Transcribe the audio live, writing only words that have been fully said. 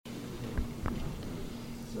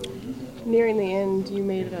Nearing the end, you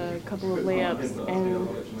made a couple of layups and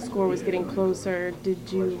the score was getting closer. Did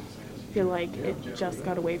you feel like it just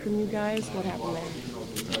got away from you guys? What happened there?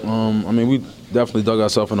 I mean, we definitely dug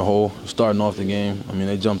ourselves in the hole starting off the game. I mean,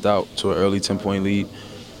 they jumped out to an early 10-point lead.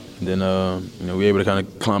 And then, we were able to kind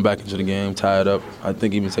of climb back into the game, tie it up. I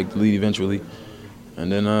think even take the lead eventually.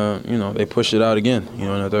 And then, they pushed it out again, in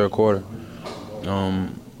the third quarter.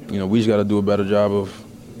 We just got to do a better job of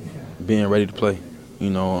being ready to play.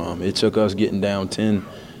 It took us getting down 10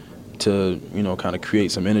 to, kind of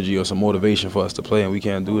create some energy or some motivation for us to play, and we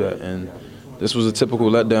can't do that. And this was a typical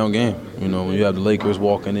letdown game. When you have the Lakers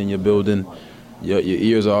walking in your building, your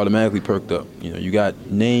ears are automatically perked up. You got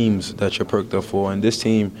names that you're perked up for, and this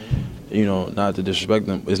team, not to disrespect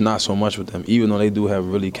them, it's not so much with them, even though they do have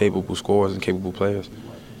really capable scorers and capable players.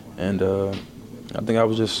 And I think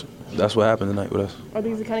that's what happened tonight with us. Are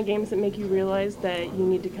these the kind of games that make you realize that you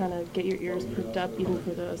need to kind of get your ears perked up even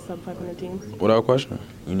for the sub-500 teams? Without question.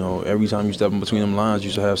 Every time you step in between them lines,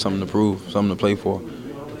 you should have something to prove, something to play for.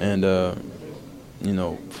 And,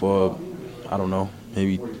 for, I don't know,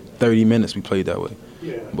 maybe 30 minutes we played that way.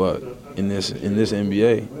 But in this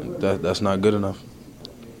NBA, that's not good enough.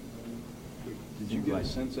 Did you guys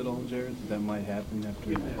sense at all, Jarrett, that might happen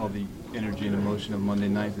after all the energy and emotion of Monday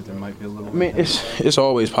night, that there might be a little... I mean, it's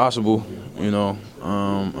always possible,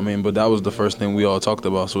 but that was the first thing we all talked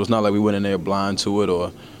about. So it's not like we went in there blind to it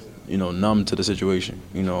or, numb to the situation.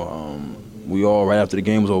 We all, right after the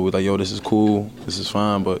game was over, we were like, yo, this is cool, this is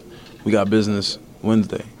fine, but we got business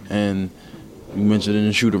Wednesday. And you mentioned it in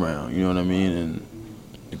the shoot-around, you know what I mean? And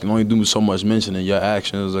you can only do so much mentioning. Your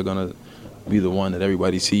actions are going to be the one that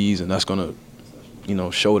everybody sees, and that's going to,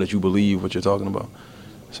 show that you believe what you're talking about.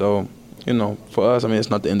 So, for us, I mean, it's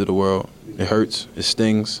not the end of the world. It hurts. It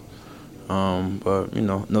stings. But,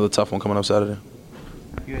 another tough one coming up Saturday.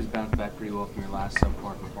 You guys bounced back pretty well from your last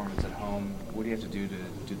subpar performance at home. What do you have to do to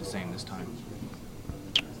do the same this time?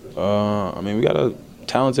 We got a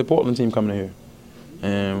talented Portland team coming in here.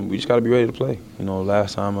 And we just got to be ready to play.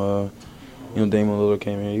 Last time, Damian Lillard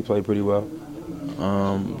came in, he played pretty well.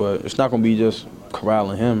 But it's not going to be just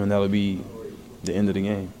corralling him, and that'll be the end of the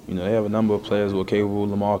game. They have a number of players who are capable.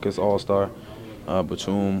 LaMarcus, All-Star,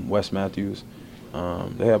 Batum, Wes Matthews.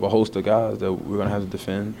 They have a host of guys that we're going to have to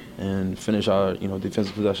defend and finish our,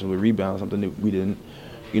 defensive possessions with rebounds, something that we didn't,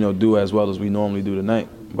 do as well as we normally do tonight.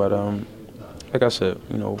 But like I said,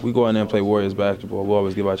 we go in there and play Warriors basketball. We'll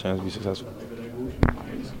always give our chance to be successful.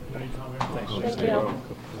 Thank you.